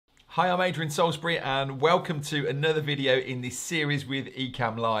Hi, I'm Adrian Salisbury and welcome to another video in this series with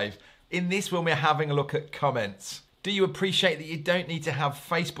Ecamm Live. In this one we're having a look at comments. Do you appreciate that you don't need to have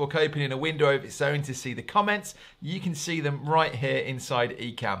Facebook open in a window of its own to see the comments? You can see them right here inside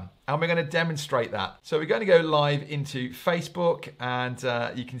Ecamm. And we're going to demonstrate that. So we're going to go live into Facebook and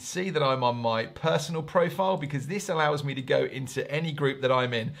you can see that I'm on my personal profile because this allows me to go into any group that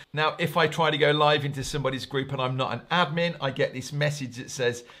I'm in. Now, if I try to go live into somebody's group and I'm not an admin, I get this message that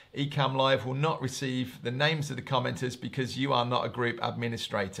says Ecamm Live will not receive the names of the commenters because you are not a group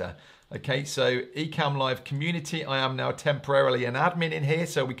administrator. Okay, so Ecamm Live community, I am now temporarily an admin in here,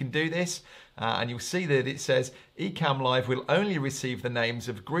 so we can do this. And you'll see that it says Ecamm Live will only receive the names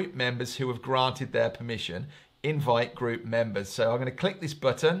of group members who have granted their permission. Invite group members. So I'm going to click this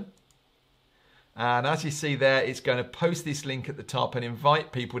button. And as you see there, it's going to post this link at the top and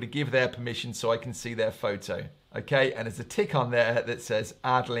invite people to give their permission so I can see their photo. Okay, and there's a tick on there that says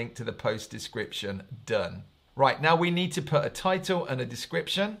add link to the post description. Done. Right, now we need to put a title and a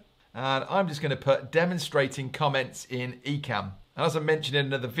description. And I'm just going to put demonstrating comments in Ecamm. And as I mentioned in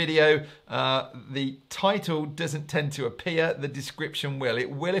another video, the title doesn't tend to appear, the description will. It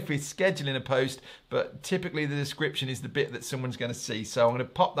will if we're scheduling a post, but typically the description is the bit that someone's going to see. So I'm going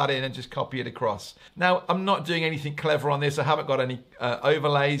to pop that in and just copy it across. Now, I'm not doing anything clever on this. I haven't got any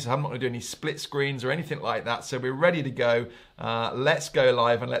overlays. I'm not going to do any split screens or anything like that. So we're ready to go. Let's go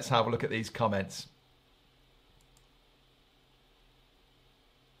live and let's have a look at these comments.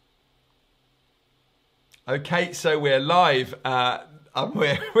 Okay, so we're live.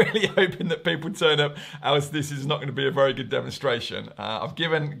 We're really hoping that people turn up, else this is not going to be a very good demonstration. I've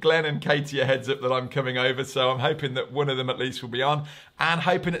given Glenn and Katie a heads up that I'm coming over, so I'm hoping that one of them at least will be on, and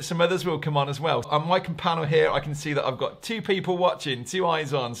hoping that some others will come on as well. On my panel here, I can see that I've got 2 people watching, 2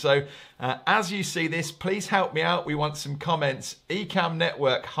 eyes on. So as you see this, please help me out. We want some comments. Ecamm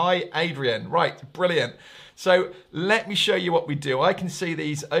Network, hi Adrian. Right, brilliant. So let me show you what we do. I can see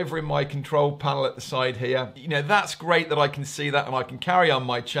these over in my control panel at the side here. You know, that's great that I can see that and I can carry on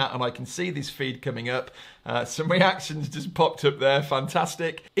my chat and I can see this feed coming up. Some reactions just popped up there,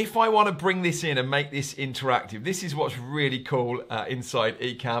 fantastic. If I want to bring this in and make this interactive, this is what's really cool inside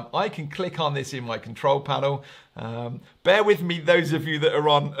Ecamm. I can click on this in my control panel. Bear with me, those of you that are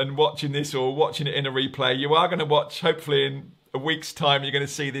on and watching this or watching it in a replay. You are going to watch, hopefully in a week's time, you're going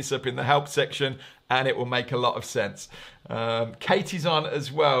to see this up in the help section and it will make a lot of sense. Katie's on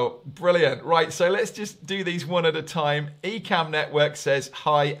as well. Brilliant. Right, so let's just do these one at a time. Ecamm Network says,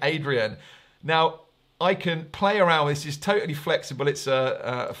 hi, Adrian. Now, I can play around with this. It's totally flexible. It's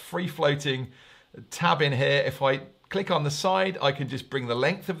a free-floating tab in here. If I click on the side, I can just bring the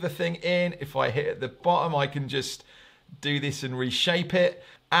length of the thing in. If I hit at the bottom, I can just do this and reshape it.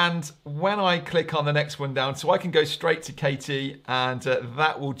 And when I click on the next one down, so I can go straight to Katie and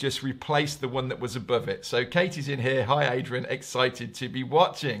that will just replace the one that was above it. So Katie's in here. Hi, Adrian. Excited to be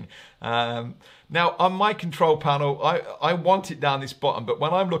watching. Now, on my control panel, I want it down this bottom, but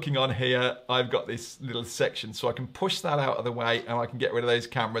when I'm looking on here, I've got this little section, so I can push that out of the way and I can get rid of those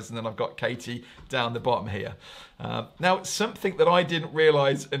cameras, and then I've got Katie down the bottom here. Now, something that I didn't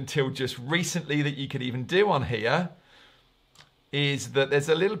realize until just recently that you could even do on here is that there's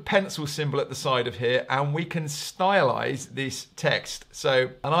a little pencil symbol at the side of here and we can stylize this text. So,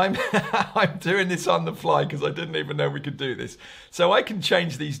 and I'm doing this on the fly because I didn't even know we could do this. So I can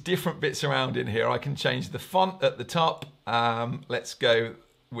change these different bits around in here. I can change the font at the top. Let's go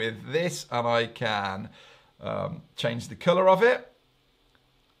with this and I can change the color of it.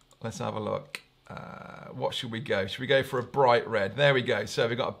 Let's have a look. What should we go? Should we go for a bright red? There we go. So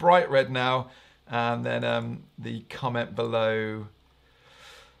we've got a bright red now. And then the comment below,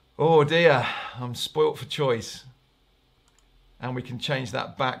 oh dear, I'm spoilt for choice. And we can change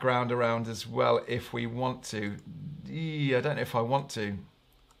that background around as well if we want to. I don't know if I want to.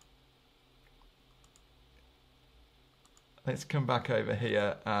 Let's come back over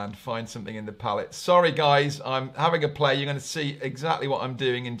here and find something in the palette. Sorry guys, I'm having a play. You're going to see exactly what I'm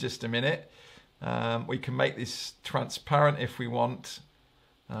doing in just a minute. We can make this transparent if we want.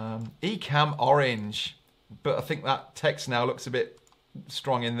 Ecamm orange, but I think that text now looks a bit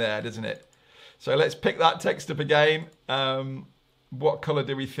strong in there, doesn't it? So let's pick that text up again. What color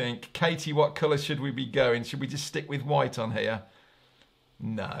do we think? Katie, what color should we be going? Should we just stick with white on here?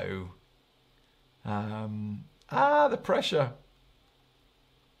 No. The pressure.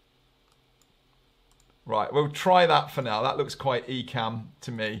 Right, we'll try that for now. That looks quite Ecamm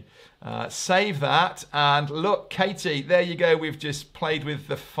to me. Save that and look, Katie, there you go. We've just played with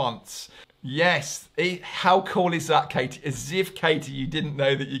the fonts. Yes, how cool is that, Katie? As if, Katie, you didn't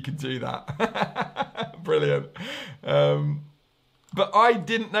know that you could do that. Brilliant. But I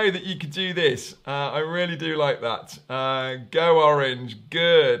didn't know that you could do this. I really do like that. Go orange,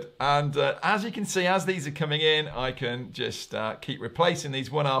 good. And as you can see, as these are coming in, I can just keep replacing these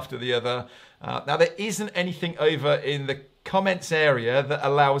one after the other. Now, there isn't anything over in the comments area that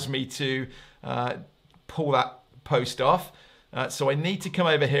allows me to pull that post off. So I need to come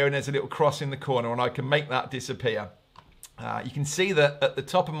over here, and there's a little cross in the corner, and I can make that disappear. You can see that at the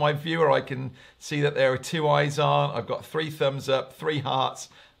top of my viewer, I can see that there are 2 eyes on. I've got 3 thumbs up, 3 hearts.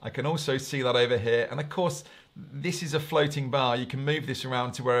 I can also see that over here. And of course, this is a floating bar. You can move this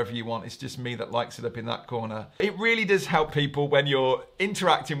around to wherever you want. It's just me that likes it up in that corner. It really does help people when you're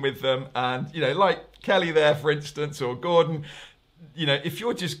interacting with them. And, you know, like Kelly there, for instance, or Gordon, you know, if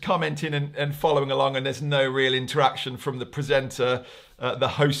you're just commenting and following along and there's no real interaction from the presenter, the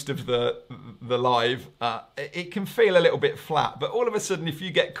host of the live, it can feel a little bit flat. But all of a sudden, if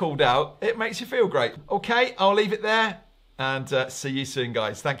you get called out, it makes you feel great. Okay, I'll leave it there, and see you soon,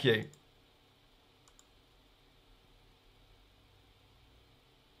 guys. Thank you.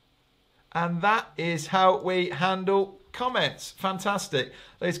 And that is how we handle comments. Fantastic.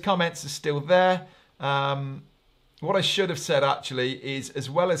 Those comments are still there. What I should have said actually is, as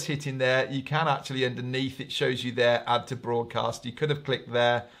well as hitting there, you can actually underneath, it shows you there, add to broadcast. You could have clicked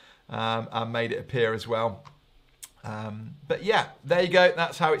there and made it appear as well. But yeah, there you go.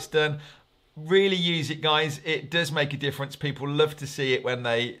 That's how it's done. Really use it, guys. It does make a difference. People love to see it when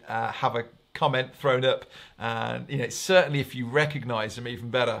they have a comment thrown up. And you know, certainly if you recognize them,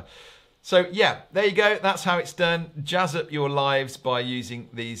 even better. So yeah, there you go. That's how it's done. Jazz up your lives by using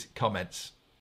these comments.